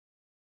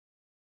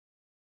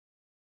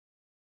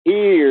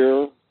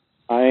Here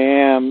I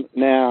am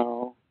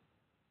now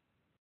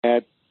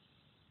at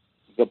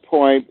the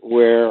point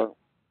where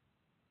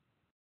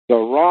the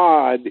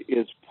rod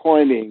is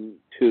pointing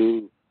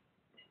to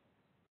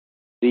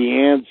the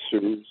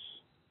answers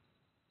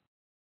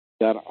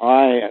that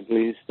I, at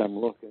least, am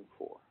looking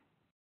for.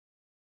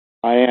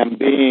 I am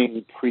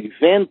being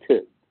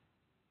prevented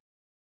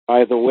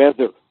by the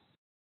weather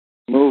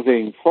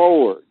moving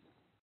forward.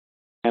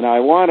 And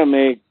I want to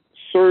make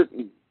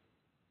certain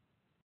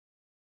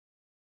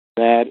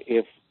that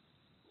if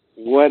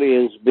what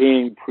is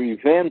being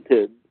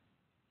prevented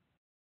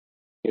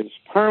is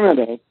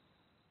permanent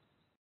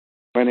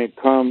when it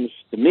comes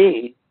to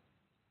me,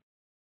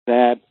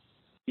 that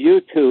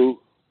you two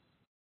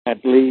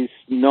at least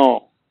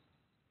know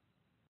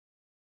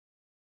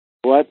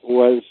what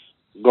was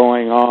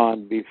going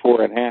on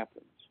before it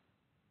happens.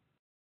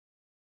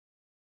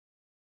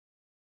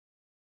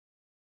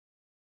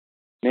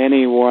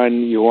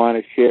 Anyone you want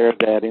to share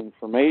that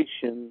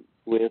information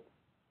with,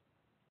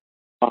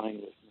 fine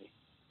with me.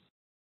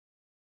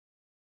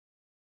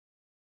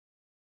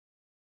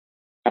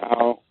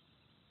 Now,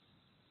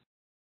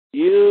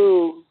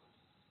 you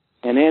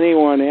and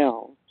anyone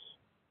else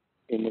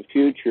in the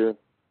future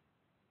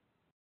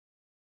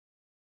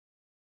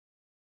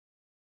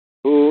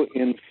who,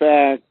 in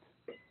fact,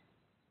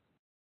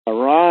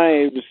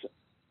 arrives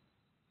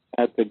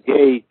at the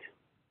gate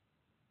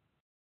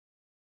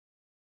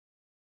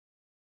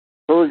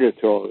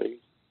purgatory,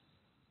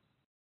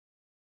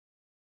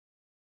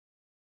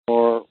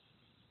 or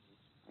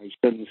I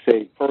shouldn't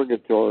say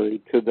purgatory,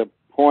 to the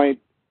point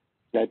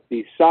that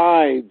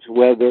decides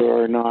whether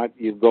or not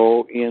you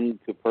go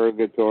into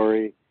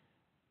purgatory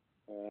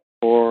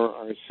or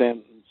are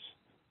sentenced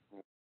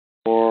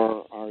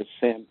or are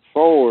sent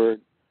forward.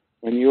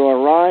 When you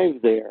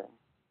arrive there,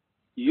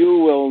 you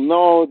will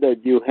know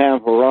that you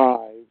have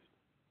arrived.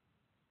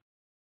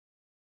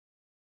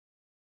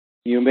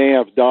 You may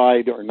have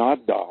died or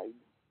not died.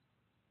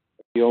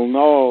 You'll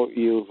know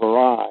you've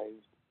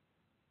arrived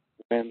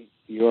when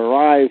you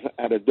arrive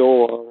at a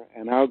door,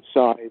 and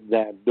outside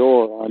that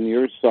door, on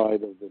your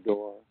side of the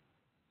door,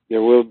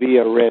 there will be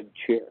a red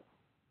chair.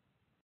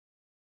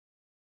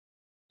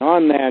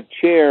 On that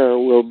chair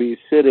will be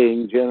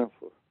sitting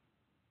Jennifer.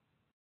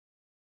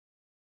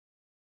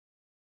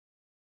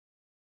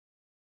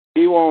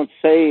 She won't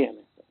say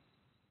anything,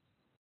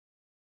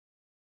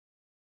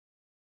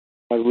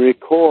 but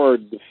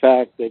record the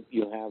fact that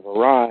you have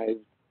arrived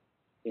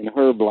in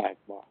her black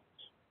box.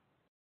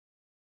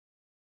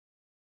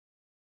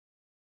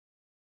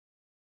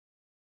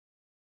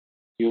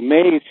 You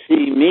may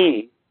see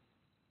me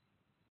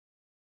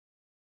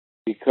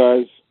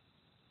because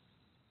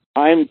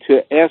I'm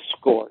to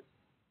escort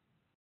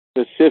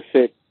a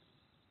specific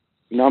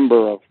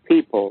number of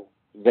people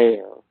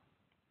there,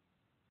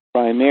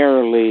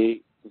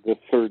 primarily the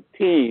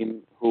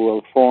 13 who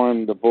will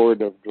form the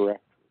board of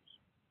directors.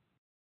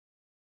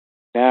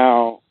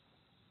 Now,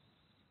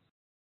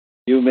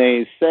 you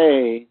may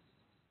say,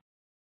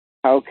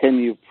 how can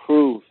you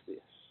prove this?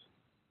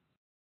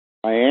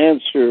 My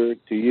answer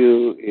to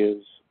you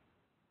is,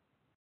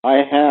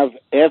 I have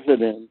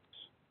evidence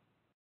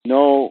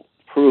no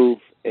proof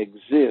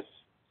exists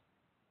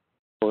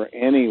for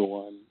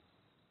anyone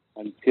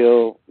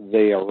until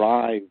they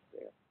arrive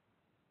there.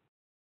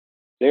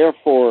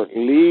 Therefore,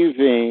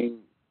 leaving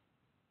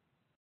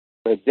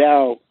the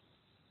doubt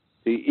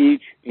to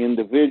each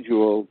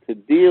individual to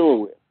deal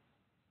with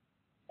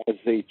as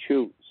they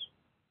choose.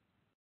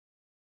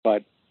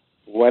 But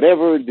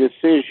whatever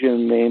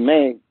decision they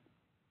make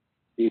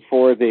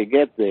before they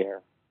get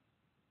there,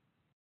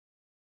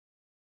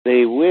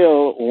 they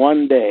will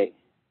one day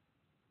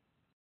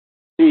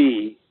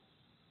see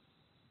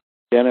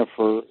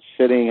Jennifer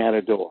sitting at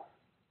a door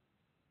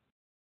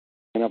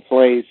in a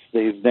place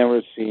they've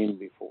never seen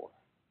before.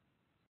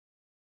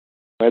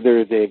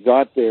 Whether they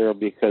got there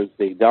because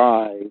they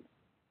died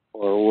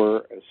or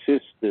were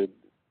assisted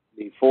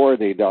before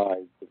they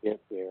died to get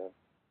there,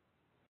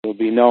 will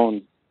be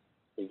known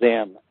to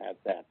them at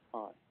that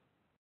time.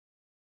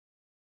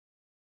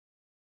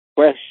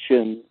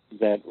 Question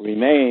that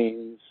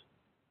remains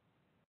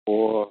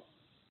for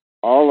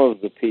all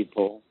of the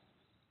people,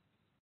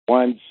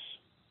 once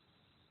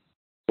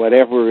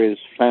whatever is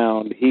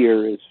found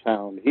here,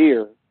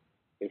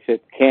 if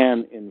it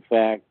can, in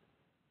fact,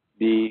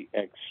 be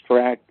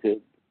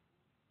extracted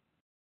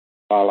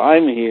while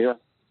I'm here,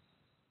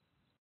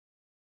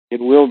 it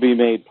will be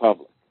made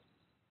public.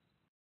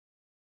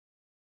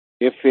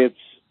 If it's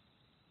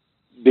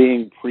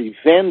being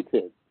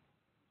prevented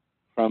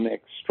from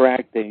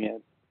extracting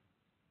it,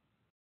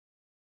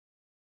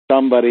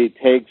 somebody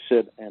takes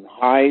it and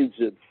hides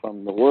it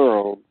from the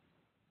world,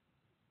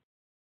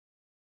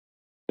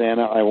 then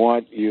I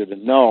want you to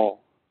know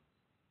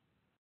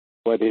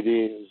what it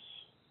is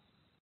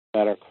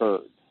that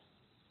occurred.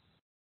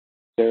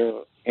 If there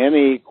are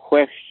any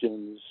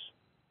questions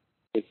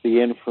with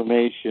the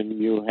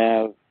information you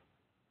have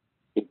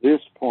to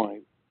this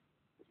point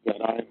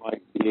that I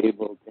might be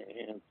able to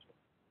answer,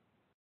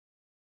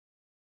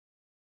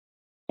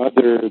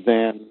 other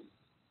than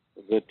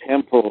the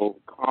temple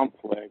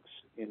complex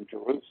in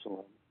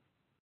Jerusalem,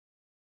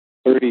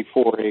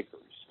 34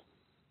 acres.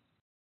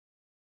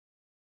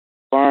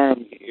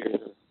 Farm here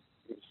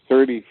is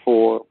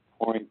 34.2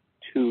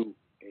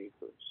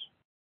 acres.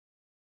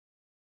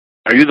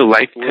 Are you the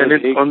life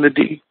tenant on the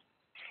deed?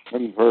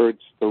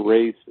 Converts the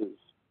races.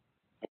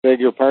 I beg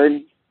your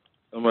pardon?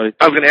 I was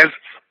going to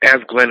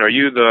ask Glenn, are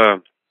you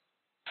the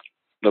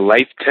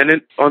life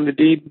tenant on the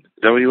deed? Is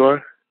that what you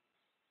are?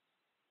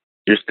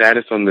 Your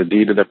status on the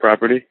deed of the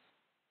property?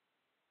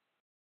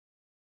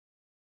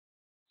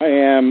 I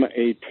am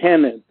a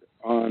tenant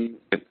on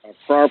a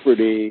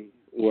property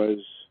was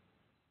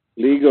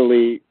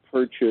legally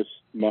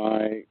purchased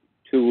by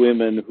two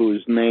women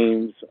whose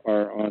names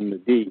are on the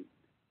deed.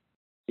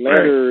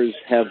 Letters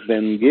have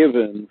been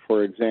given,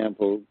 for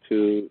example,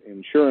 to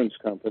insurance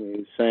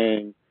companies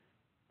saying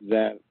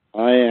that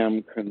I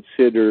am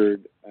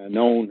considered an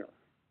owner.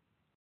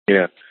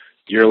 Yeah.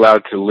 You're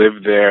allowed to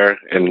live there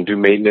and do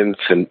maintenance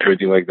and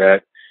everything like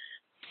that,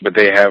 but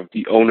they have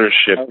the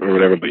ownership or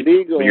whatever. A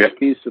legal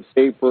piece of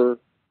paper,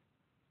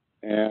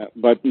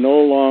 but no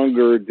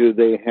longer do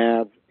they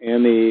have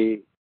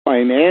any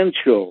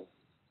financial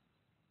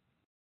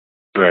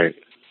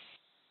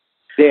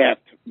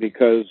debt,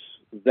 because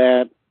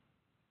that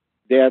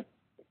debt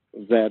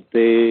that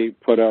they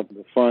put up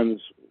the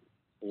funds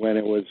when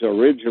it was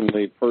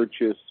originally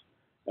purchased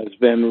has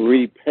been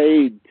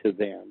repaid to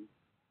them.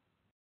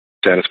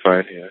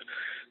 Satisfied, yeah.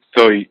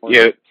 So,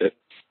 yeah,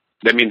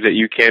 that means that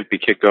you can't be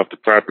kicked off the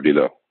property,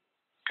 though,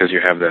 because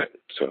you have that.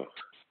 So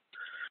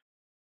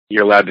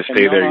you're allowed to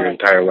stay there your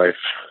entire life.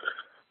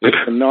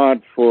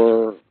 Not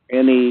for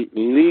any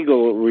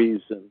legal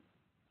reason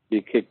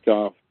be kicked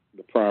off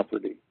the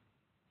property.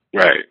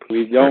 Right.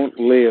 We don't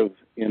live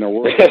in a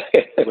world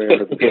where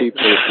the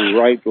people who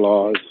write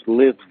laws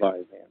live by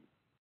them.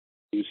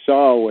 You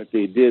saw what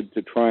they did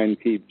to try and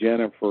keep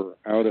Jennifer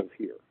out of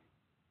here.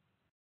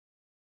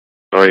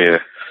 Oh, yeah.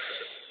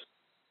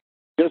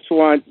 Just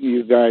want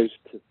you guys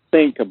to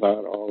think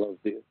about all of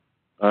this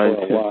for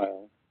a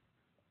while.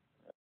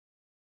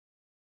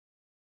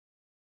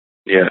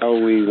 Yeah. How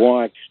we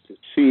watch to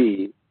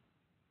see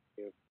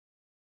if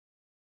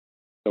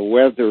the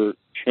weather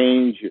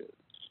changes,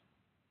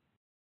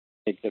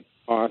 make it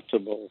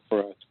possible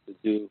for us to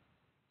do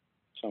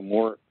some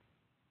work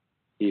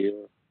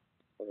here,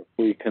 or if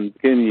we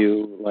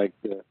continue like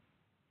the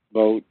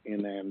boat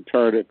in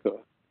Antarctica,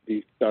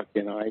 be stuck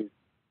in ice,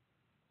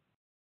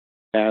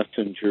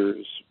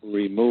 passengers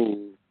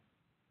removed,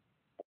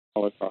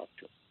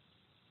 helicopter.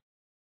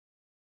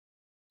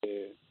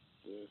 The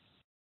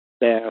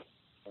staff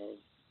of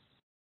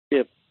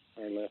ships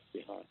are left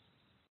behind.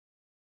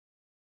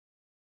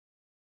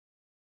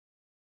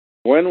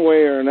 One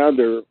way or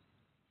another,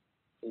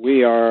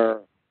 we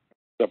are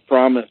the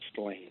promised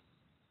land.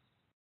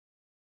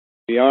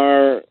 We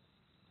are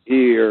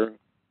here,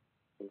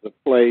 the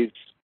place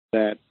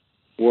that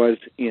was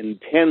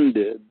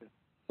intended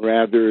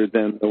rather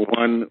than the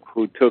one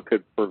who took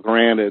it for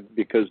granted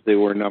because they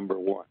were number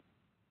one.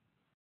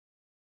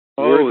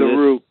 We're the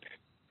root.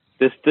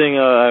 This thing,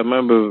 I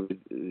remember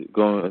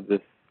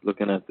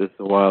looking at this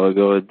a while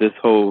ago. This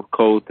whole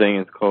cold thing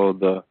is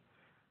called a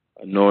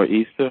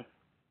nor'easter.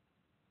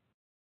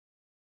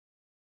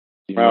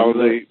 Well,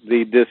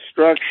 the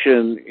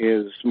destruction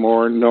is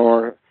more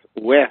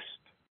northwest.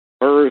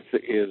 Earth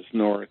is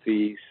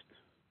northeast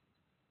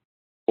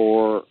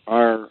for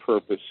our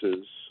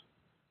purposes.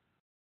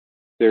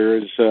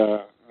 There's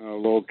a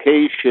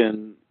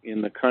location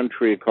in the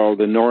country called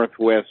the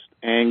Northwest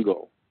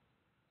Angle,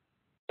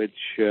 which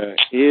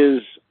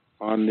is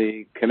on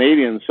the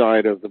Canadian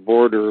side of the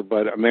border,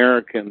 but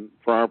American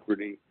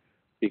property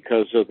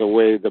because of the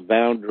way the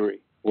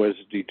boundary was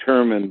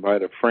determined by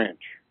the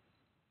French.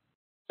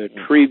 The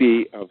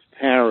Treaty of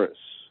Paris,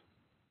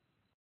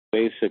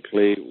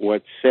 basically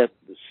what set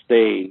the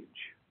stage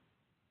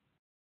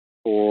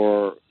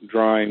for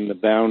drawing the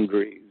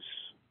boundaries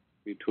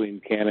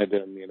between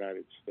Canada and the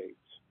United States.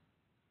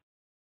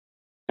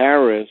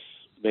 Paris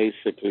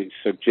basically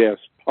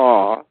suggests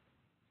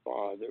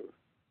father,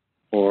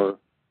 or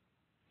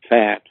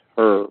fat,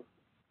 her,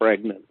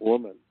 pregnant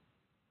woman.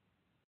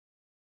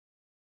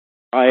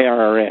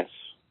 IRS.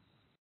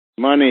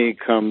 Money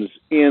comes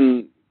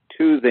in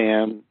to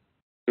them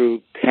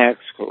through tax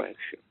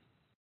collection.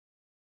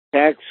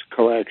 Tax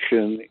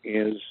collection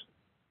is,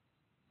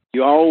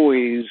 you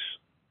always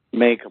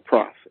make a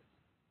profit.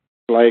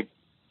 Like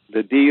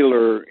the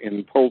dealer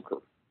in poker,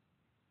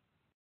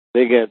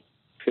 they get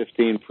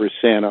 15%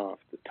 off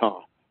the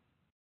top.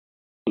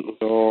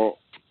 So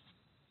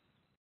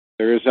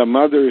there's a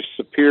Mother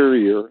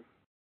Superior.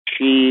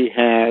 She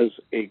has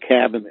a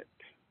cabinet.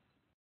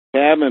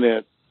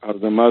 Cabinet of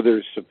the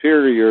Mother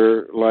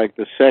Superior, like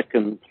the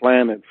second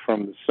planet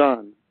from the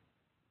sun,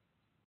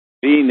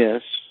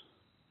 Venus,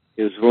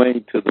 is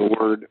linked to the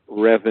word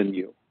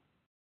revenue.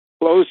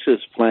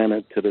 Closest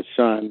planet to the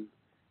sun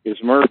is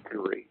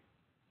Mercury.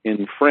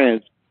 In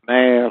French,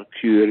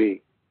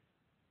 Mercury,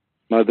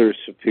 Mother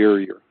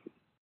Superior.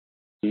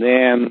 And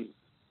then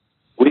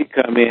we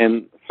come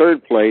in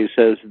third place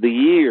as the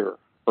ear,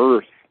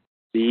 Earth,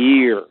 the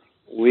ear.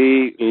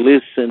 We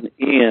listen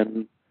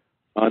in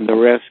on the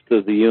rest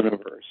of the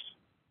universe.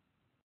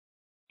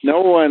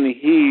 No one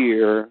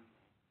here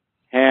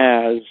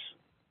has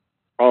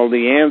all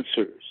the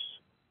answers.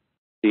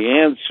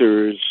 The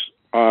answers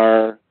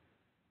are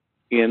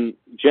in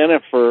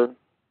Jennifer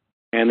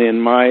and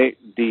in my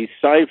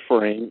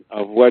deciphering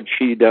of what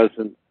she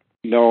doesn't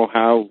know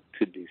how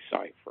to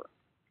decipher,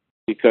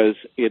 because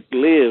it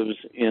lives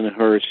in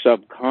her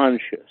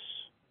subconscious.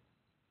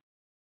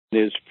 It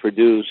is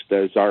produced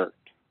as art.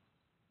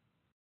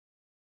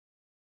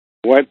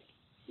 What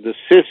the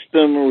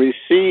system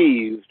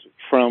received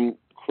from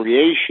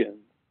creation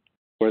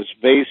was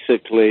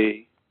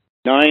basically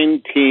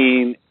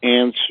 19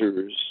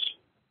 answers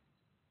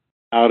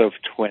out of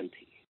 20.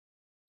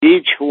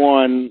 Each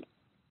one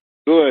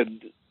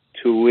good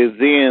to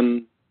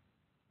within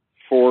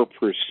 4%.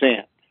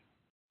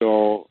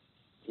 So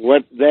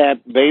what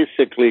that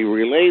basically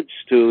relates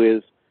to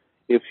is,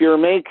 if you're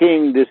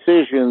making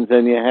decisions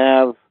and you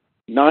have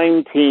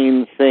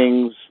 19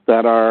 things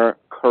that are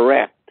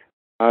correct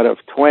out of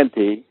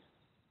 20,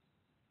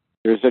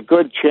 there's a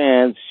good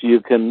chance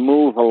you can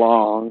move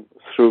along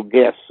through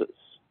guesses.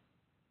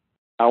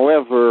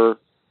 However,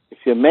 if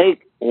you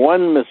make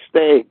one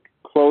mistake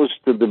close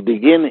to the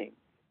beginning,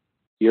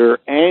 your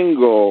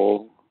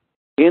angle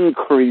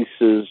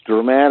increases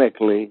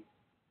dramatically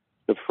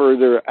the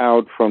further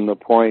out from the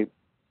point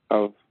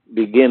of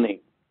beginning.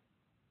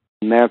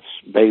 And that's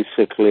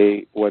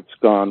basically what's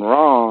gone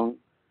wrong,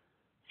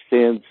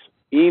 since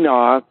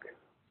Enoch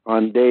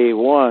on day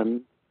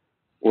one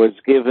was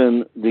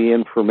given the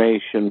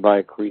information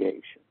by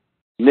creation.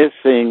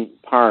 Missing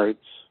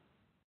parts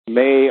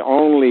may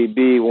only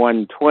be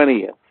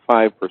 1/20th,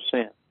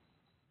 5%.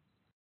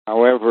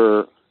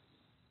 However,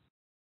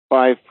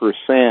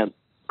 5%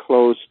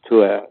 close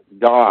to a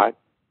dot,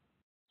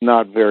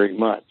 not very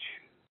much.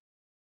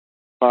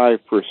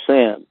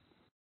 5%,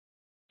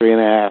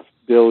 3.5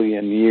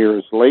 billion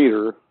years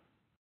later,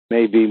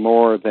 may be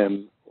more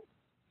than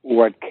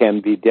what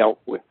can be dealt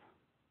with.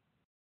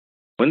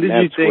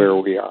 That's where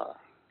we are.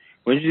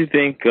 When did you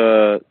think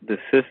the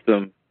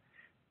system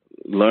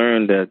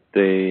learned that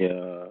they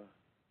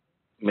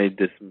made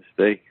this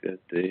mistake?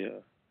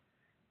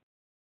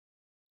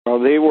 Well,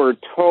 they were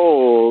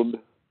told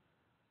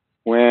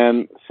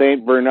when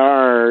St.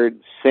 Bernard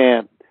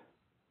sent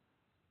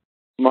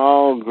a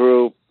small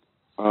group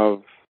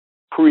of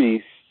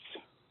priests,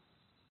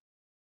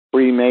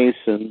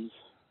 Freemasons,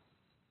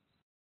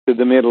 to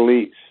the Middle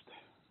East.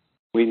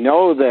 We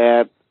know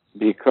that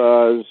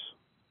because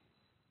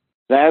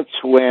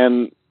that's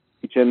when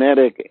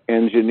genetic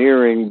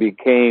engineering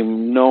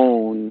became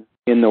known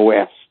in the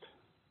West.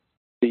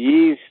 The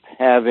East,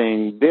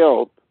 having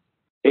built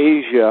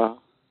Asia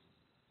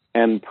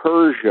and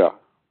Persia,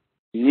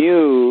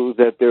 knew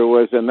that there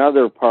was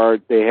another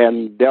part they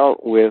hadn't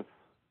dealt with,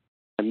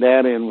 and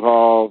that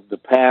involved the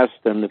past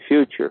and the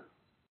future.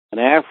 And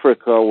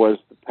Africa was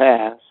the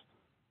past,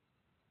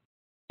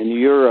 and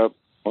Europe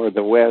or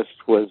the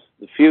West was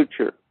the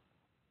future.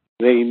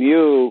 They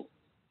knew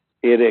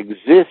it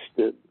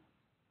existed,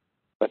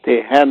 but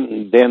they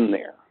hadn't been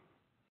there.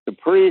 The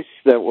priests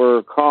that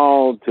were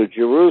called to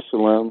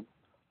Jerusalem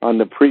on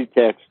the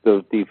pretext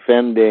of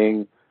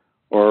defending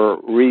or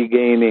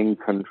regaining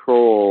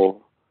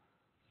control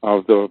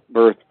of the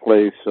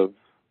birthplace of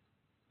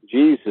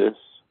Jesus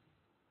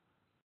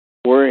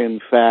were in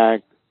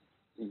fact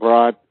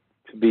brought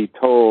to be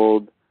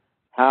told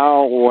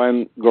how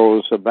one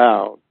goes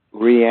about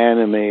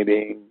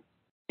reanimating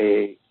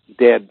a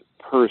dead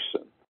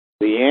person.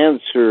 The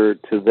answer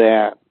to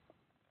that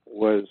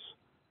was,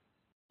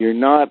 you're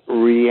not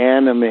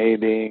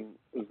reanimating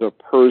the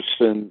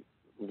person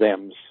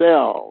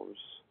themselves.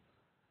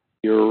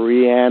 You're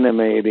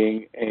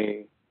reanimating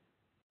a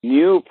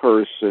new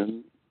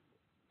person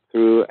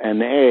through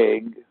an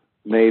egg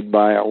made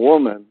by a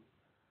woman,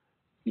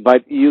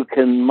 but you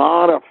can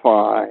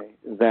modify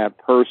that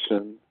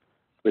person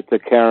with the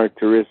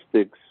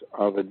characteristics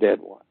of a dead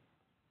one.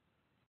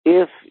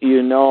 If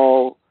you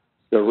know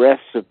the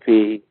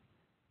recipe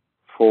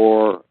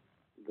for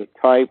the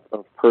type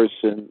of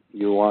person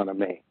you want to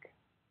make,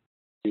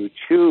 you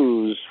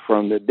choose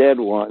from the dead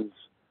ones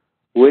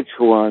which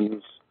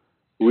ones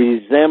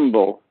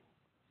resemble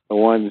the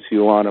ones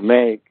you want to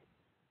make.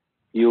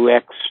 You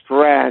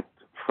extract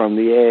from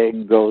the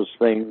egg those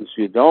things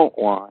you don't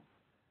want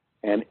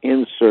and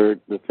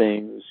insert the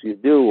things you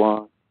do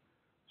want,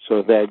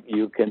 so that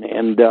you can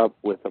end up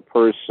with a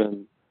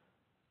person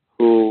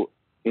who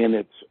in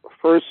its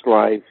first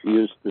life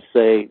used to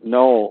say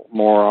no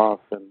more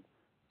often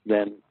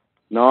than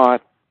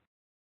not,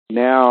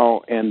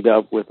 now end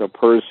up with a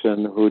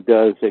person who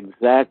does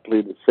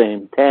exactly the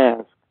same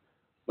task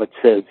but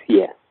says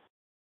yes.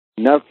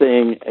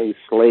 Nothing a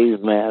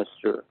slave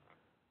master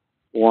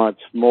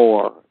wants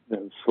more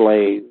than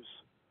slaves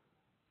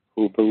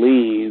who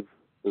believe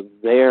that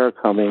they're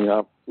coming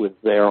up with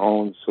their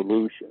own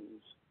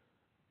solutions,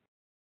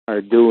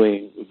 are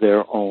doing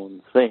their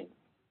own thing.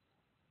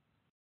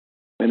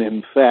 And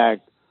in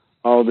fact,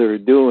 all they're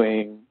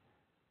doing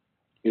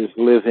is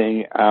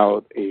living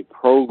out a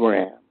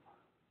program.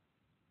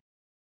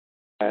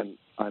 And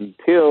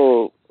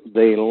until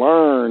they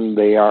learn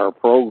they are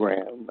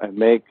programmed and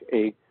make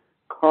a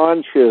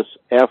conscious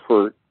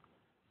effort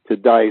to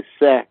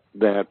dissect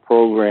that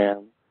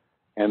program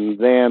and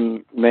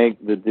then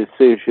make the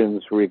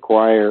decisions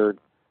required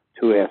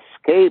to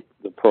escape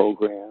the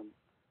program,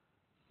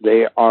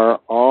 they are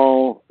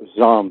all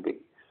zombies,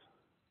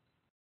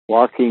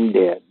 walking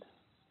dead.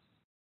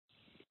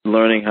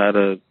 Learning how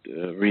to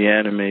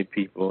reanimate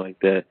people like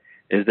that.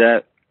 Is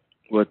that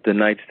what the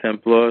Knights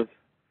Templars,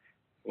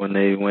 when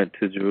they went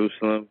to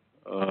Jerusalem?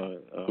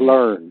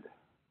 Learned.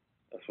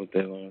 That's what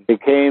they learned. They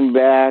came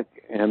back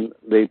and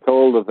they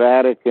told the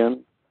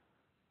Vatican,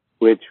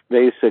 which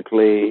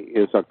basically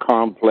is a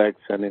complex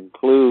and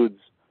includes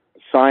a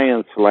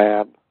science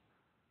lab.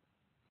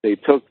 They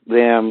took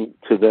them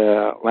to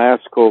the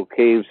Lascaux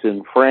caves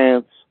in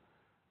France,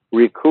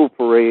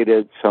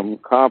 recuperated some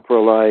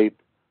coprolite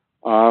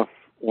off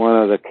one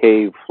of the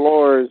cave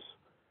floors,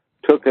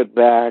 took it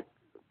back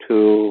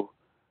to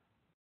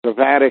the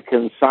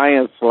Vatican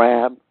Science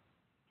Lab,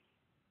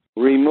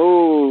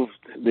 removed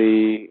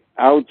the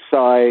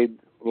outside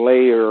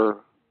layer,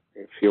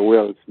 if you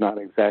will, it's not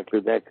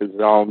exactly that because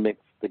it's all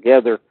mixed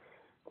together,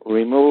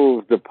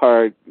 removed the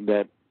part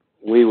that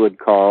we would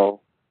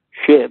call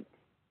shit,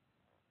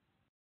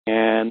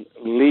 and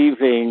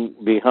leaving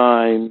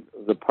behind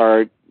the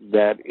part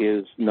that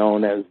is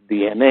known as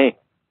DNA.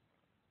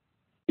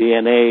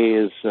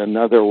 DNA is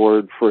another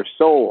word for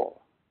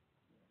soul,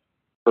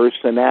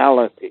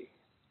 personality.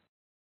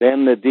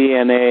 Then the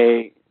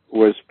DNA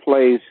was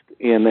placed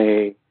in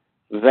a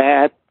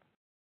vat,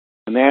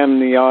 an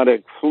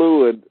amniotic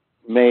fluid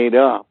made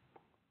up,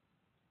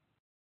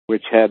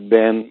 which had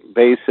been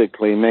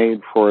basically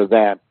made for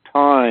that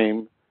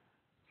time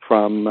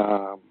from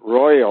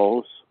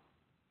royals,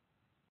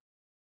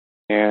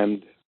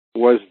 and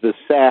was the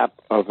sap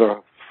of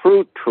a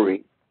fruit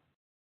tree,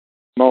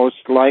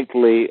 most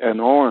likely an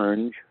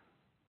orange.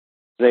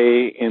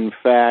 They, in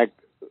fact,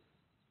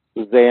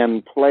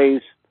 then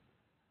placed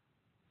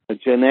a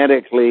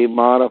genetically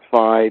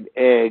modified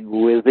egg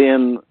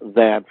within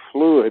that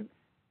fluid,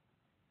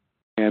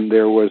 and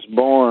there was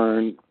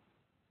born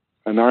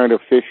an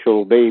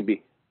artificial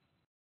baby,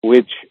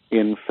 which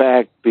in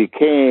fact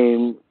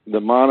became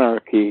the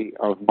monarchy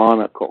of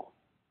Monaco.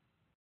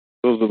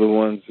 Those are the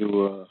ones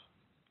who,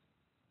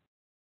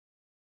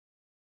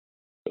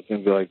 I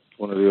think they're like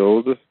one of the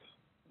oldest.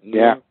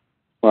 Yeah.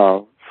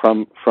 Well,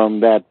 from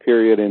that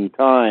period in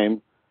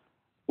time,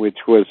 which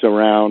was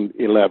around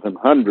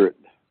 1100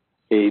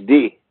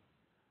 AD.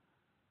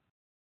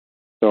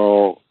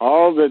 So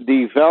all the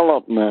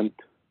development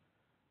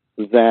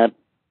that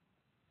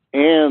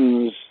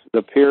ends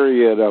the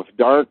period of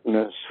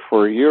darkness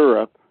for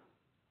Europe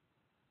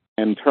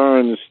and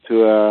turns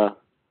to a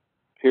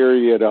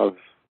period of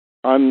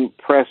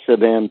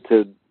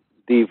unprecedented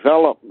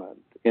development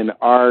in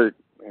art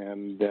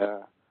and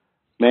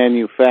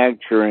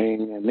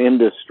manufacturing and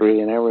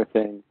industry and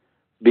everything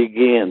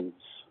begins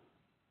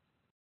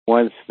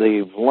once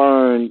they've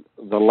learned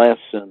the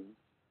lesson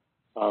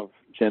of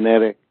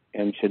genetic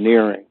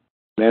engineering.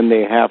 Then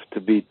they have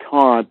to be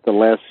taught the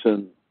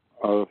lesson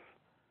of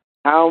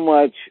how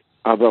much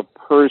of a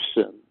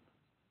person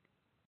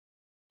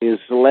is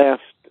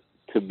left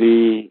to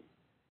be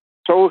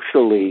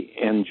socially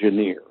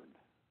engineered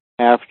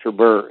after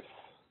birth.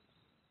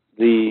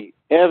 The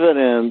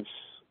evidence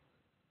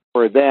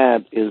for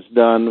that is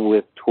done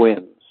with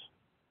twins.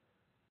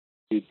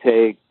 You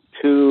take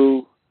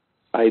two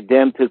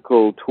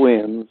identical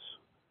twins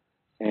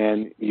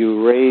and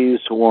you raise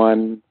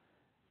one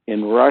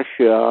in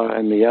Russia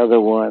and the other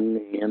one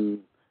in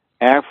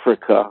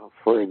Africa,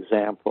 for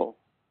example.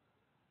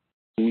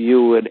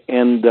 You would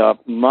end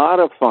up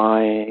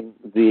modifying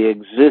the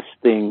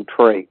existing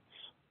traits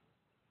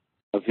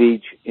of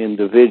each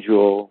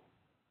individual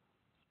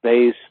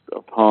based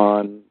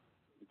upon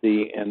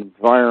the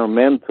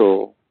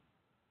environmental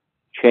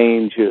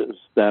changes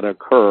that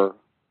occur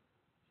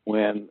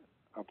when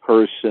a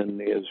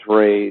person is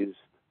raised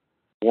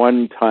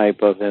one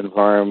type of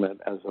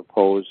environment as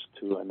opposed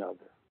to another.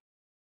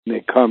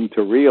 They come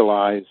to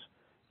realize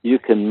you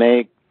can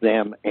make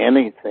them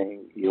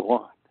anything you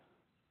want.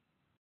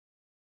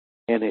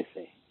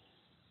 Anything.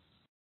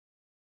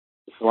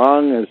 As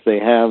long as they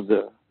have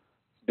the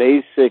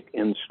basic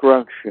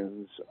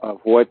instructions of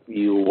what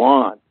you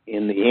want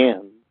in the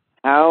end,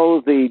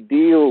 how they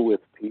deal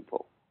with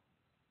people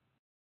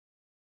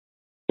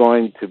is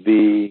going to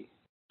be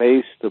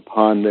based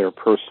upon their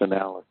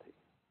personality.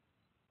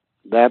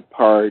 That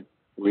part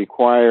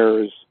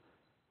requires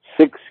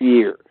 6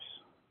 years.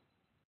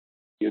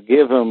 You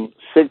give them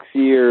 6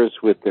 years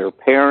with their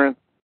parent.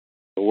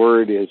 The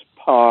word is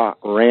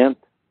pa-rent.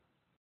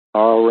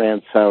 Pa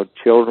rents out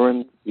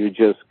children. You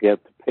just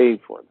get to pay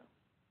for them.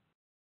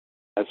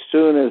 As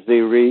soon as they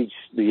reach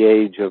the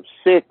age of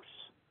 6,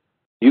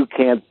 you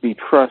can't be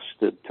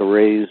trusted to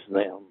raise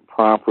them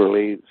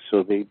properly,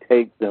 so they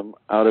take them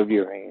out of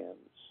your hands.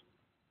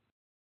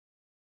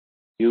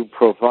 You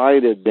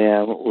provided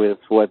them with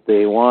what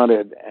they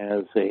wanted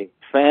as a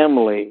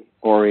family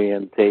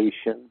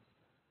orientation,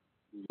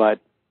 but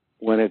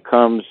when it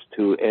comes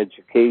to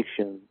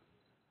education,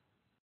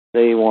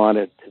 they want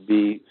it to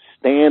be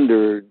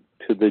standard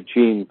to the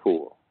gene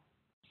pool.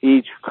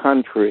 Each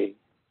country,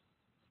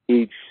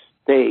 each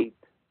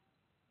state,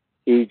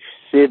 each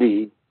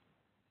city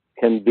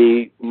can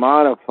be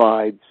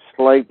modified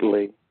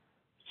slightly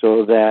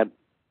so that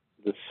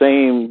the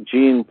same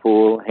gene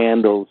pool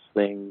handles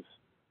things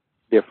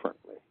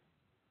differently.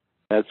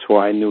 That's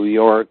why New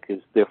York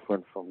is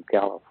different from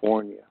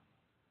California.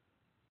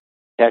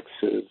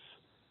 Texas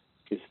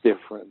is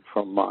different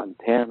from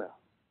Montana.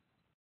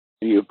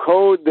 You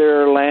code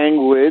their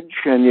language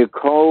and you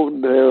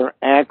code their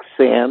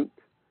accent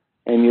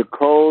and you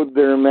code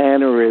their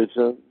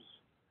mannerisms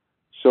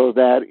so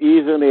that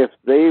even if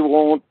they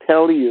won't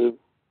tell you,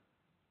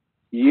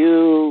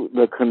 you,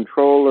 the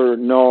controller,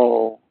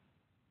 know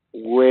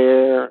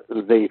where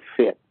they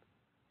fit.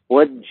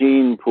 What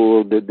gene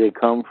pool did they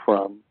come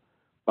from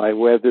by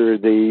whether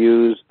they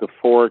use the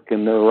fork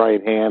in their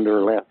right hand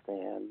or left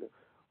hand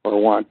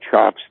or want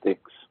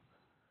chopsticks?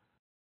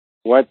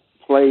 What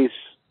place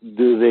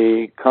do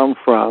they come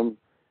from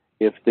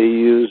if they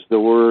use the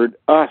word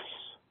us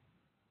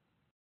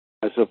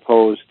as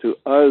opposed to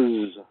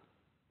us?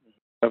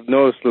 I've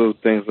noticed little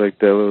things like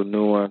that, little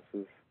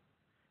nuances.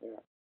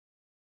 Yeah.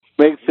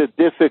 Makes it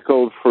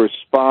difficult for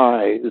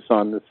spies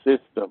on the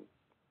system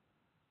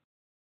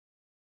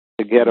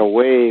to get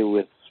away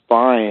with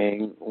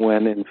spying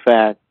when, in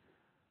fact,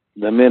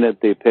 the minute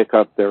they pick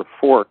up their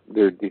fork,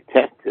 they're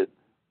detected.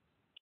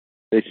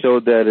 They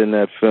showed that in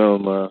that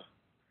film,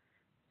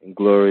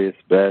 Inglourious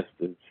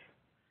Bastards.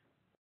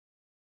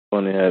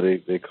 Funny how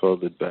they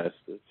called it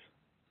bastards.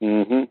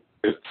 Mm-hmm.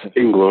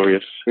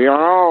 Inglorious. We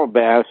are all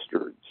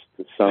bastards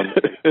to some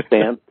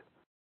extent,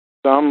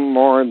 some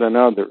more than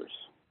others.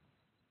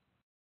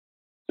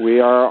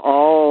 We are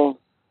all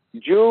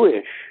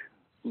Jewish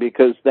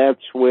because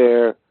that's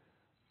where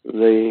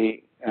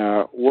the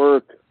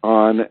work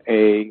on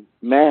a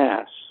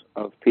mass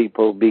of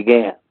people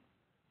began.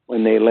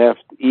 When they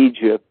left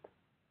Egypt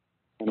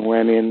and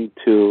went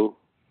into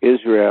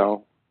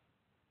Israel,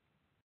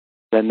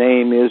 the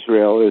name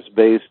Israel is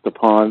based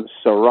upon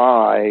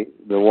Sarai,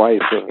 the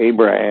wife of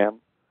Abraham,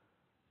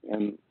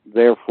 and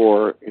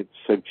therefore it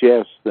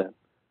suggests that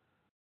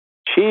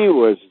she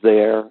was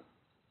there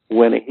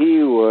when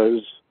he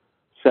was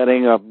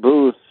setting up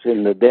booths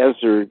in the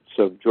deserts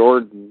of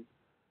Jordan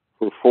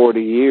for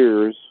 40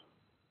 years,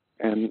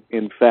 and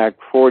in fact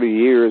 40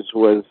 years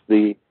was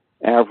the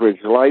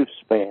average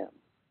lifespan.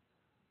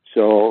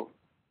 So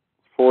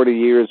 40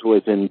 years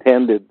was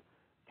intended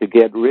to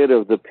get rid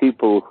of the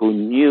people who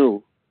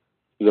knew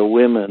the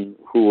women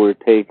who were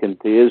taken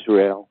to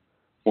Israel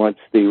once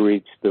they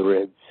reached the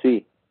Red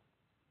Sea.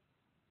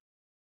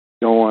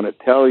 I don't want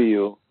to tell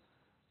you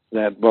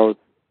that both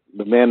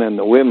the men and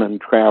the women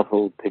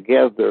traveled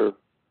together,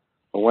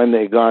 but when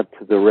they got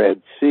to the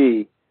Red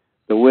Sea,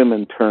 the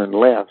women turned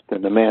left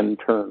and the men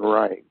turned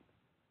right.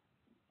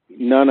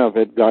 None of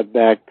it got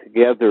back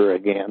together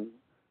again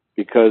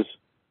because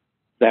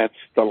that's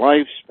the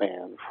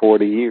lifespan,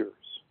 40 years.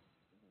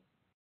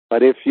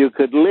 But if you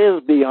could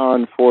live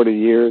beyond 40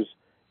 years,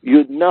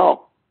 you'd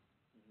know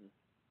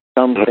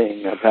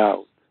something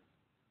about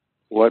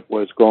what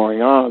was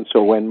going on.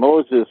 So when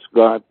Moses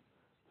got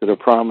to the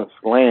promised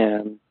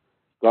land,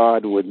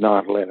 God would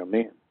not let him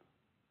in.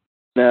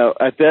 Now,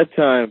 at that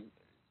time,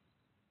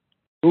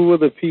 who were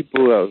the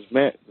people that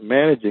was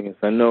managing this?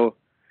 I know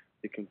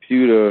the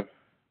computers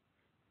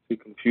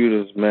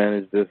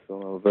managed this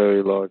on a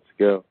very large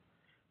scale,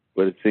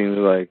 but it seems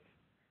like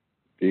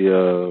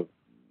the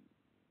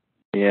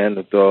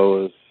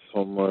Neanderthals,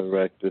 Homo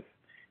erectus,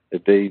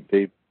 that they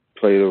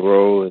played a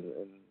role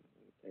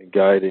in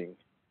guiding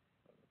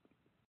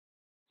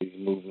these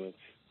movements.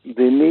 The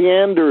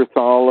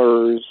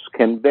Neanderthalers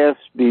can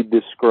best be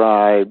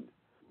described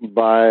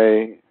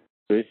by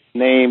the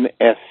name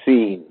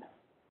Essene.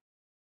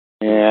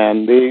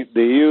 And they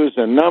use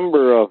a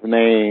number of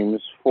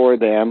names for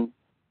them.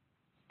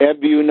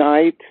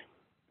 Ebunite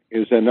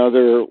is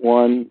another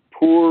one.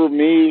 Poor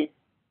me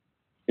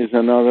is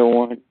another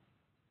one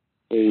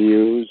they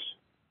use.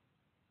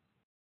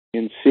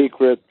 In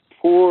secret,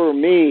 poor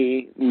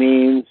me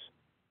means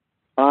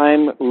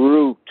I'm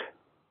root.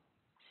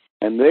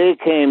 And they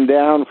came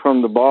down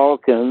from the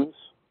Balkans,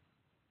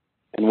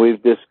 and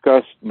we've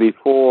discussed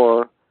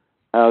before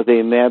how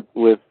they met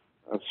with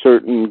a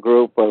certain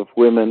group of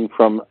women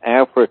from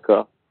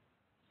Africa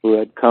who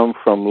had come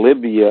from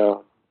Libya,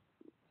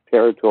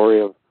 territory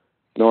of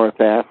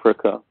North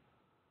Africa.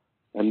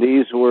 And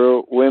these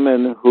were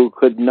women who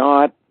could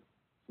not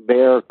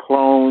bear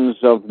clones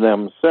of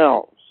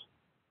themselves.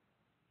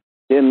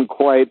 Didn't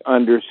quite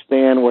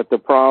understand what the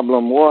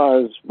problem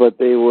was, but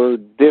they were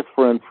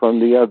different from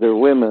the other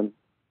women,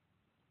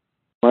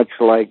 much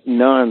like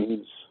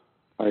nuns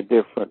are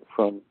different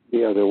from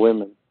the other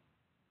women.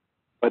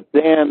 But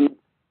then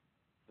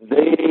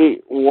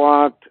they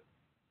walked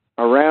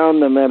around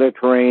the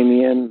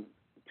Mediterranean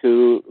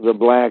to the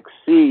Black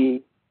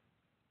Sea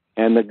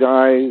and the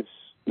guys,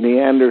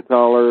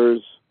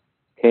 Neanderthalers,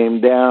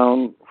 came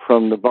down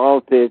from the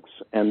Baltics,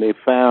 and they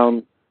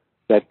found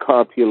that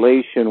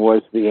copulation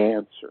was the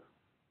answer.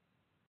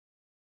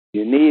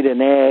 You need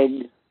an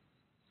egg,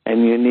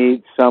 and you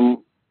need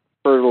some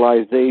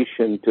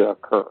fertilization to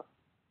occur.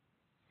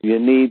 You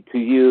need to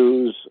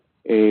use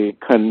a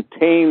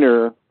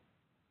container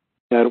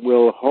that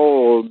will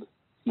hold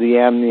the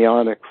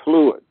amniotic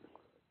fluid.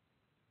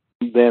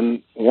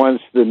 Then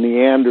once the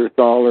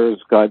Neanderthalers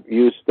got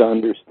used to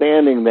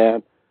understanding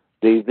that,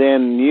 they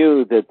then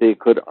knew that they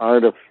could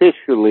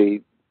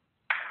artificially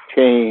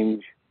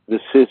change the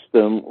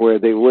system where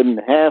they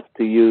wouldn't have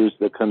to use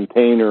the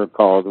container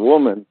called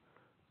woman,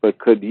 but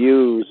could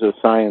use a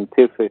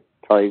scientific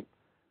type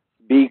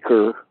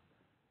beaker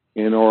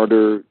in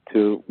order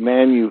to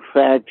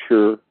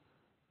manufacture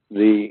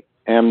the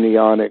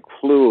amniotic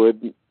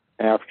fluid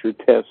after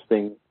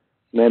testing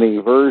many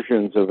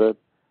versions of it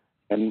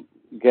and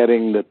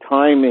getting the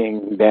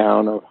timing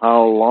down of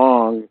how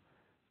long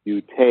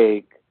you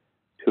take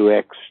to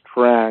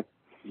extract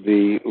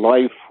the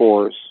life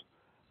force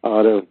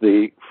out of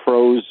the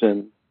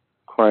frozen,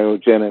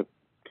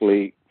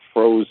 cryogenically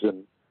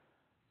frozen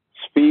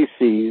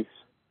species,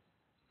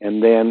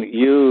 and then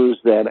use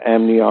that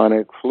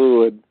amniotic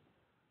fluid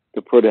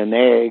to put an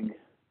egg,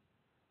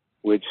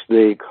 which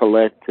they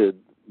collected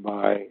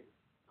by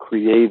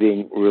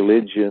creating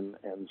religion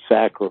and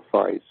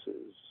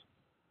sacrifices,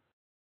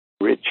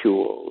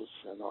 rituals,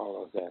 and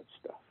all of that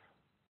stuff.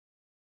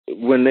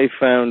 When they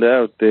found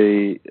out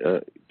they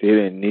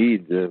didn't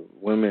need the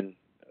women,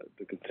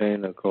 the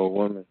container called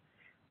woman,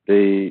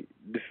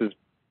 this is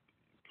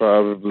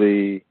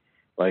probably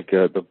like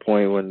the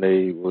point when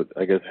they would,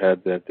 I guess,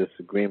 had that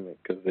disagreement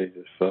because they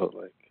just felt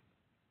like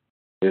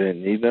they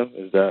didn't need them.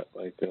 Is that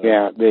like?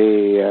 Yeah,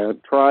 they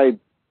tried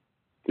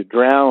to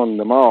drown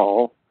them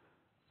all.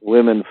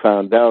 Women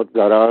found out,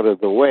 got out of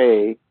the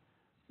way,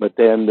 but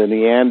then the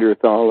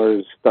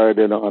Neanderthalers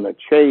started on a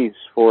chase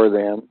for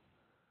them.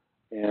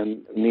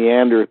 And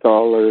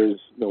Neanderthalers,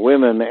 the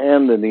women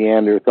and the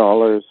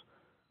Neanderthalers,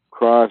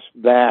 crossed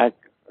back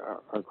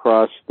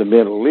across the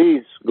Middle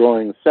East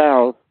going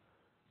south,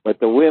 but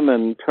the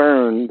women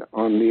turned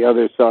on the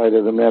other side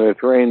of the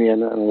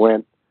Mediterranean and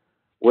went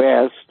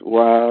west,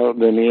 while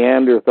the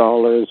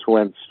Neanderthalers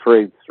went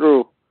straight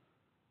through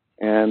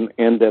and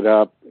ended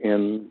up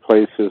in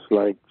places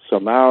like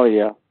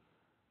Somalia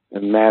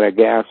and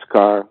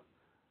Madagascar.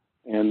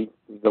 And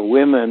the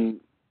women,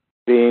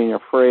 being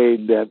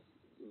afraid that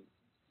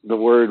the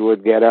word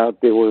would get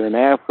out they were in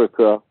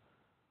Africa,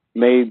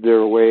 made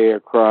their way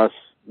across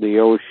the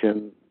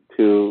ocean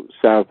to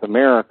South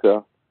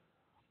America,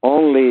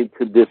 only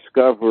to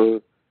discover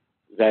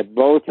that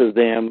both of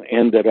them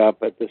ended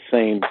up at the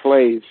same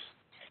place,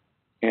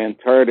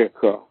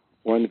 Antarctica,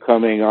 one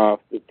coming off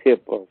the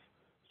tip of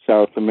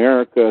South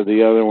America,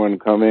 the other one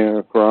coming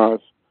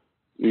across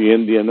the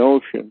Indian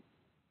Ocean.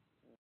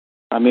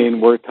 I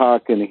mean, we're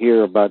talking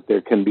here about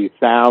there can be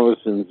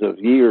thousands of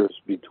years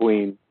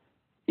between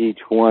each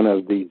one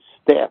of these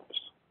steps.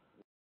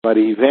 But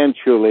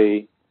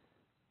eventually,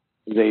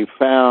 they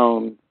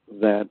found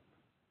that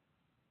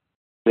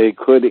they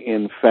could,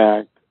 in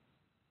fact,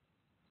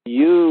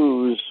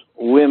 use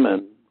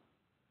women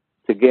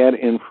to get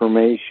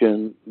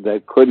information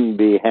that couldn't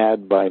be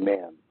had by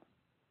men,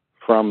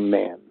 from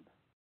men.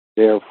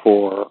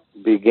 Therefore,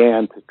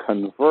 began to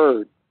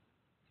convert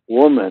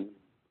woman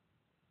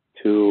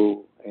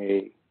to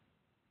a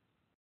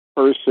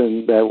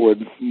person that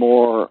would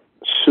more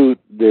suit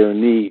their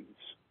needs.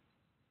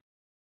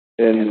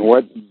 And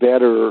what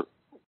better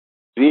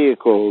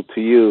vehicle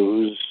to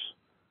use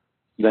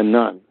than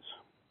nuns?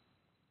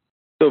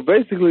 So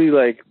basically,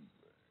 like,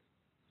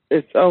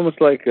 it's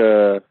almost like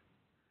in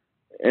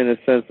a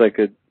sense,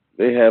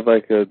 they have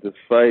this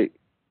fight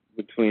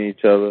between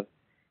each other,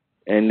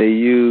 and they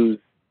use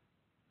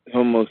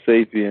Homo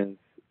sapiens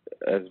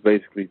as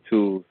basically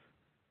tools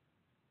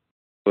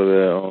for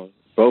their own.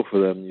 Both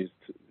of them used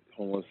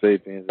Homo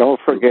sapiens. Don't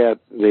forget,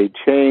 they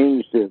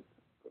changed it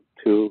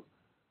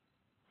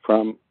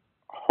from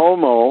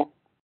homo,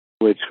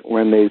 which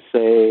when they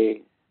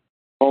say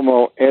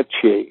homo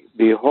ecce,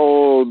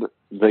 behold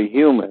the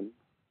human,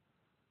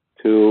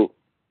 to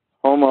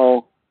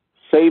homo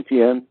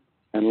sapien,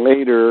 and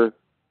later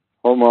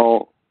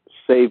homo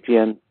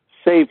sapien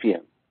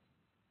sapien.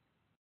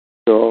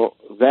 So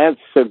that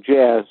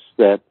suggests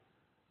that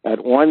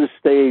at one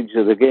stage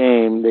of the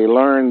game, they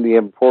learned the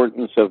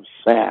importance of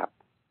sap.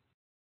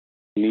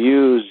 They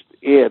used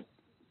it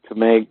to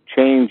make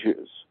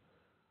changes.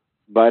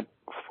 But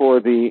for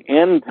the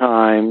end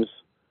times,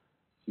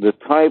 the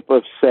type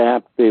of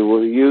sap they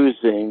were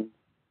using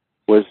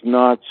was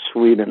not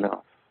sweet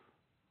enough.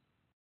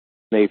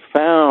 They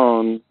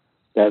found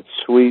that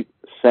sweet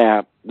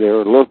sap they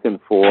were looking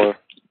for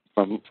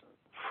from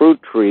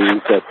fruit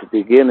trees at the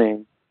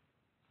beginning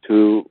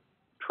to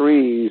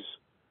trees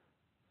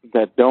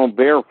that don't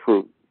bear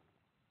fruit,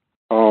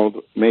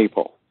 called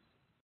maple.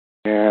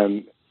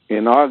 And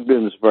in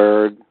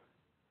Ogdensburg,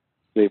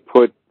 they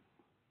put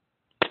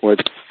what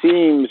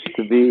seems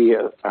to be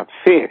a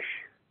fish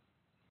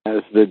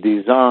as the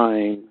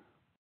design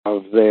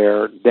of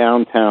their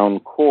downtown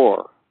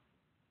core.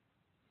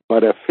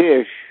 But a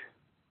fish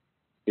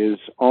is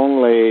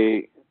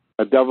only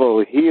a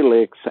double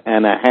helix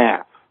and a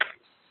half.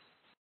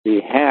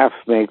 The half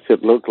makes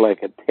it look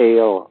like a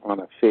tail on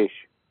a fish.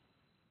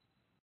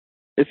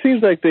 It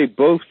seems like they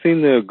both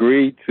seem to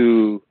agree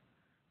to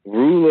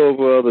rule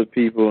over other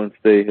people and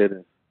stay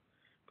hidden.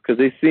 Because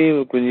they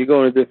seem, when you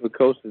go into different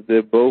coasts,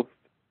 they're both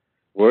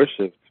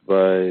worshipped by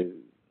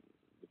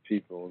the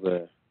people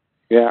there.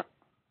 Yeah.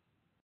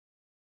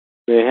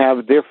 They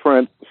have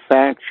different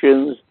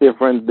factions,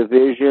 different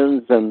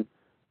divisions, and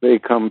they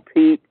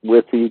compete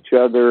with each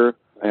other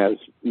as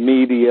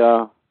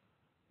media,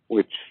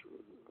 which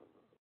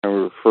I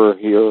refer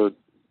here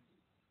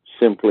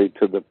simply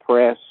to the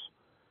press,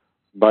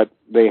 but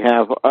they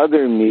have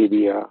other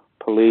media,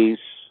 police,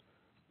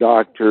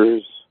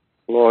 doctors,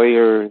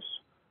 lawyers,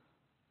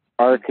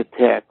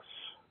 architects,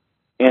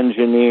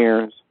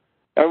 engineers,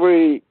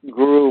 every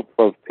group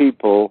of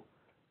people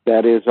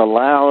that is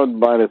allowed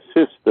by the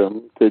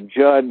system to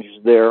judge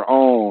their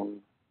own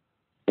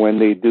when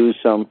they do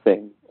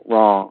something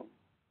wrong,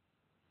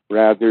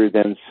 rather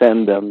than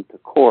send them to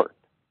court.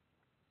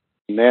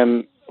 And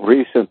then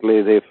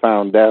recently they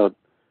found out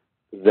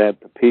that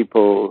the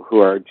people who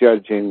are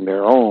judging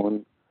their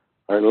own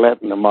are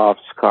letting them off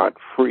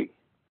scot-free.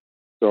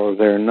 So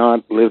they're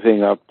not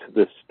living up to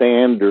the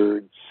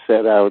standards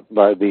set out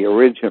by the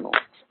original.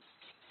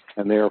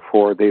 And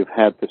therefore they've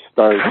had to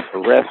start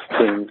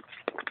arresting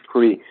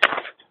priests,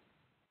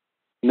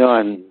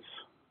 nuns,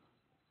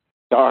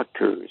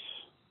 doctors,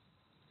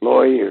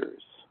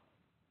 lawyers,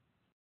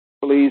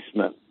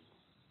 policemen,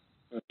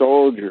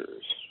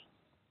 soldiers.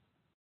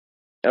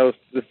 I was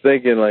just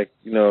thinking, like,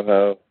 you know,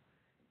 how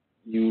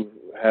you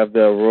have that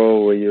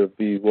role where you'll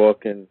be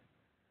walking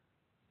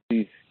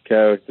these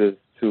characters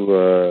to,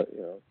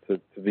 you know,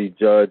 to be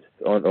judged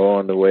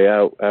on the way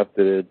out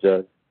after they're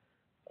judged.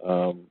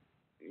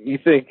 You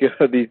think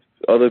these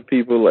other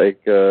people,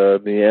 like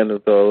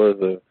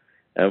Neanderthals or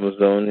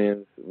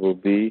Amazonians, will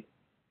be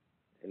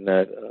in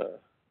that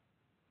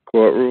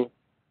courtroom?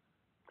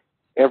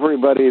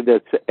 Everybody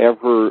that's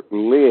ever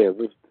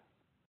lived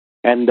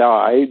and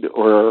died,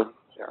 or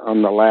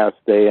on the last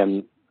day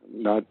and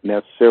not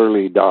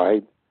necessarily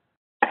died,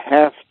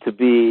 have to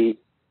be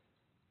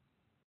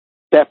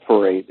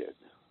separated.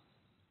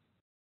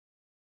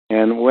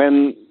 And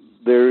when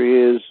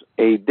there is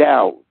a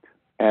doubt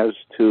as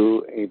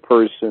to a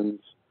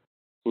person's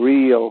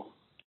real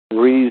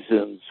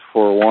reasons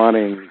for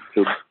wanting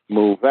to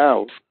move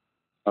out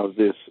of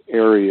this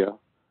area,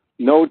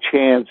 no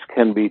chance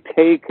can be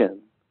taken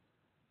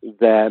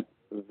that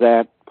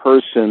that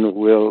person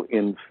will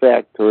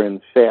infect or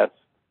infest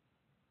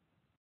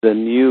the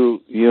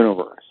new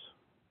universe.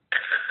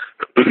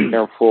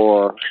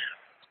 Therefore,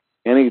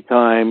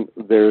 anytime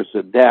there's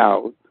a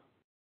doubt,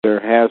 there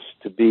has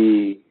to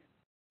be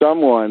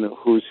someone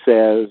who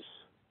says,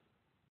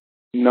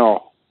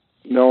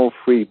 no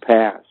free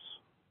pass.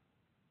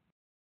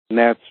 And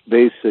that's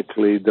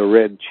basically the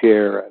red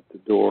chair at the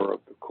door of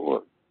the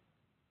court.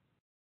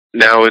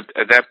 Now, at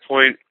that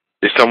point,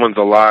 if someone's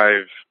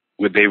alive,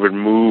 would they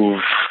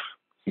remove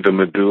the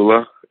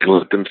medulla and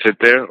let them sit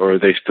there, or are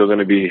they still going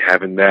to be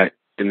having that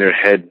in their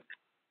head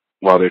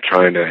while they're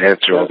trying to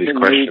answer all these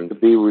questions? It doesn't need to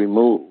be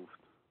removed.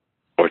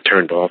 Or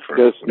turned off. Or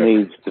just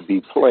needs to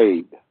be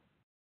played.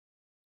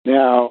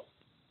 Now,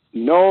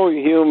 no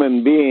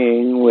human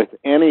being with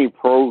any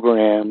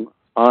program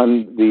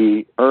on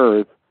the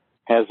earth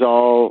has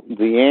all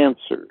the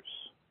answers.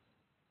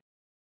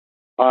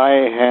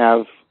 I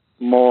have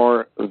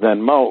more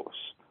than most.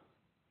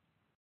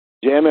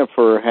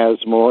 Jennifer has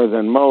more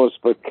than most,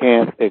 but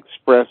can't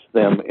express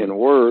them in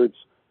words,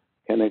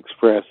 can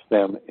express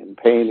them in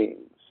paintings.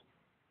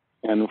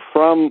 And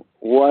from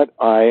what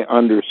I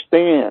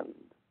understand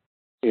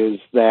is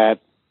that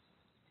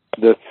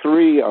the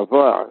three of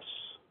us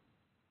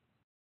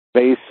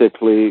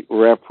basically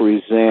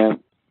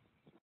represent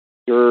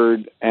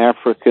Gerd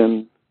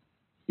African,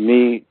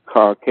 me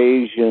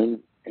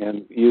Caucasian,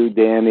 and you,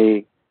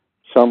 Danny,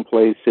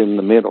 someplace in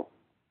the middle.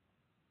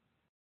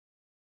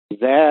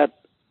 That,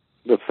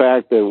 the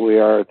fact that we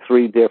are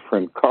three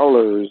different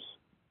colors,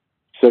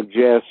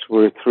 suggests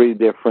we're three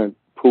different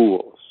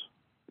pools.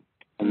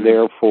 And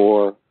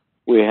therefore,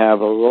 we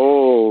have a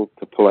role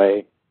to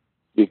play,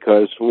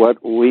 because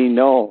what we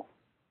know,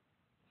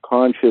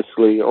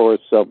 consciously or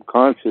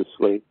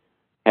subconsciously,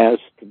 has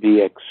to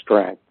be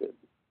extracted.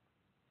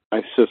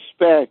 I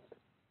suspect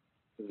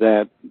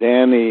that,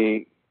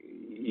 Danny,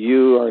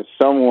 you are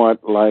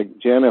somewhat like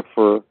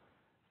Jennifer,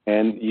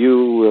 and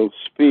you will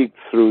speak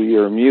through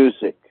your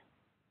music.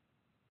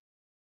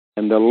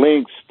 And the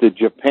links to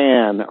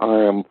Japan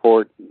are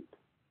important,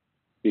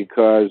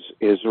 because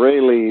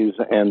Israelis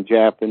and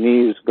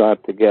Japanese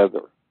got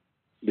together.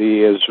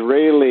 The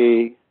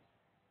Israeli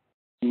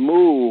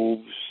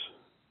moves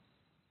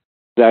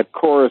that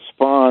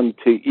correspond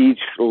to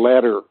each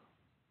letter,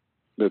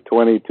 the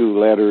 22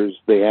 letters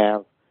they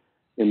have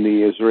in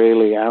the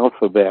Israeli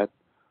alphabet,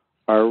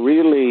 are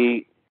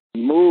really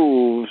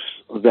moves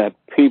that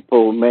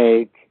people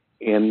make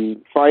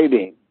in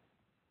fighting.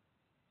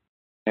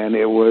 And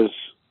it was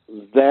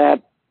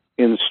that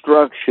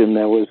instruction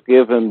that was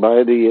given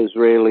by the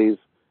Israelis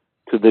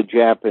to the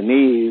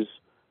Japanese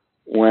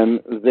when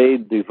they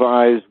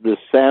devised the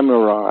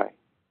samurai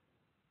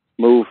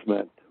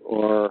movement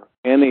or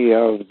any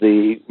of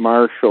the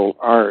martial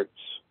arts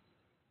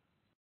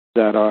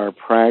that are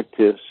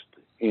practiced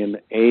in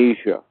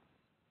Asia.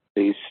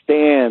 They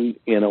stand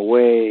in a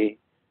way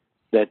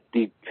that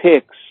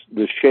depicts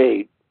the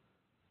shape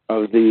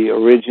of the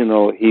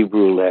original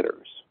Hebrew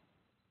letters.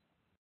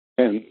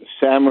 And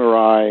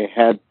samurai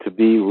had to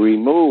be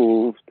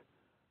removed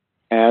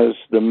as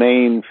the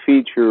main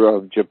feature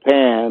of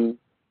Japan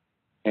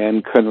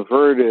and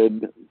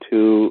converted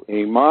to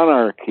a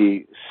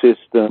monarchy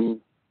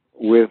system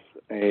with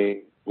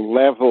a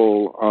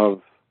level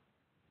of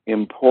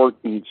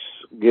importance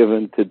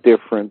given to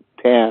different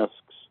tasks,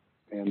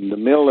 and the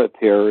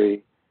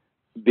military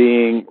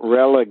being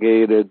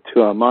relegated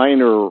to a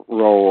minor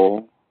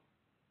role.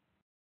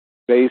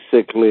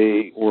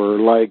 Basically were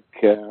like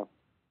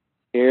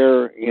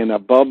air in a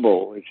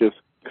bubble. It just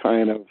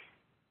kind of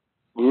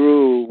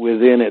grew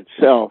within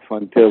itself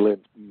until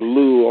it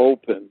blew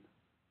open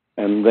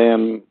and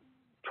then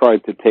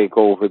tried to take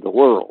over the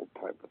world,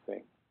 type of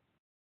thing.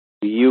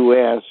 The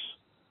U.S.,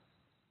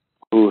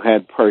 who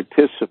had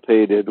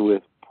participated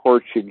with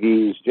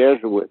Portuguese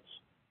Jesuits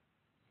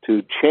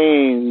to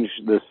change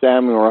the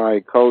samurai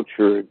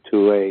culture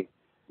to a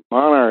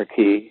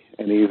monarchy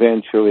and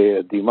eventually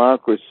a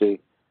democracy,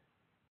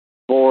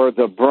 bore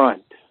the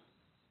brunt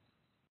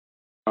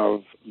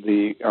of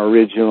the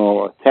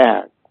original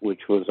attack,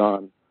 which was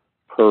on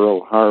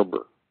Pearl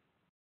Harbor.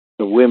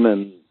 The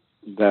women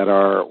that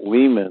are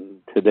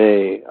women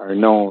today are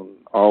known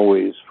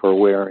always for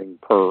wearing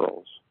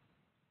pearls.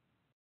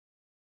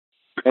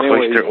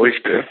 Anyway,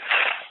 oyster.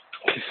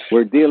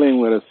 We're dealing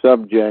with a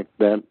subject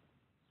that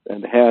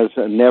has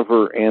a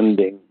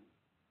never-ending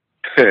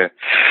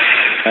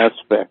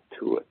aspect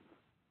to it.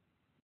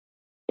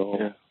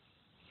 So,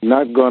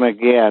 not going to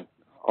get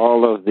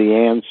all of the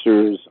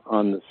answers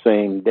on the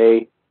same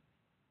day,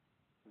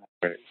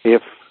 right,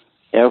 if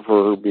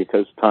ever,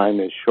 because time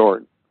is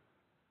short.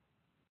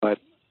 But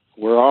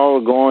we're all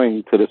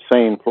going to the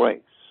same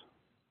place.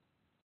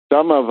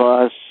 Some of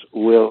us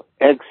will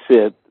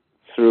exit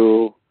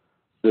through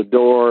the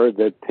door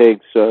that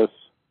takes us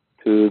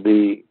to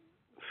the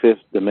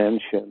fifth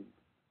dimension,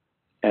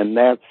 and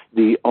that's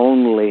the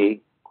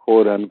only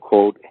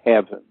quote-unquote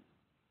heaven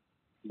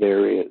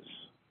there is.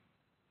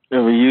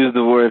 And we use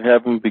the word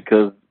heaven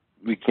because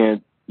we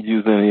can't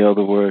use any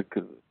other word,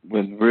 cause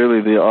when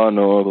really there are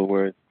no other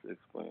words to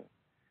explain.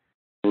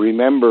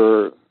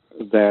 Remember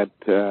that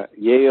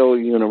Yale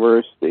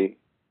University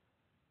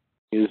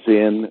is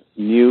in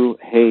New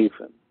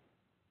Haven,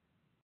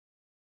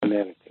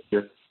 Connecticut.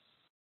 Yes.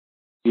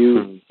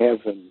 New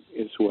heaven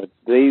is what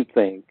they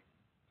think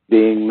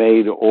being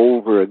made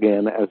over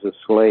again as a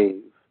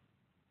slave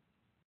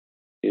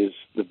is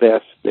the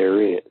best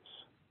there is.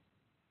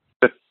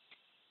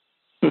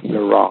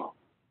 They're wrong.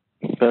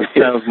 That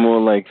sounds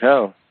more like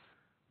hell.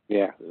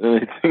 Yeah.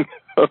 Anything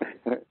else?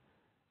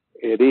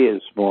 It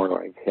is more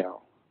like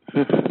hell.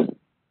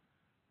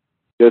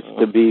 Just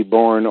to be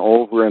born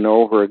over and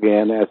over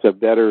again as a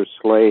better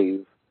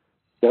slave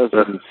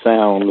doesn't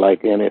sound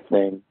like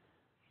anything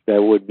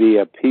that would be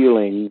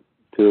appealing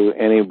to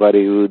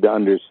anybody who'd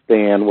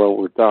understand what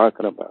we're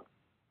talking about.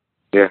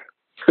 Yeah.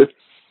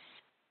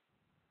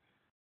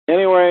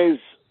 Anyways,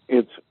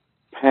 it's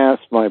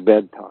past my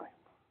bedtime.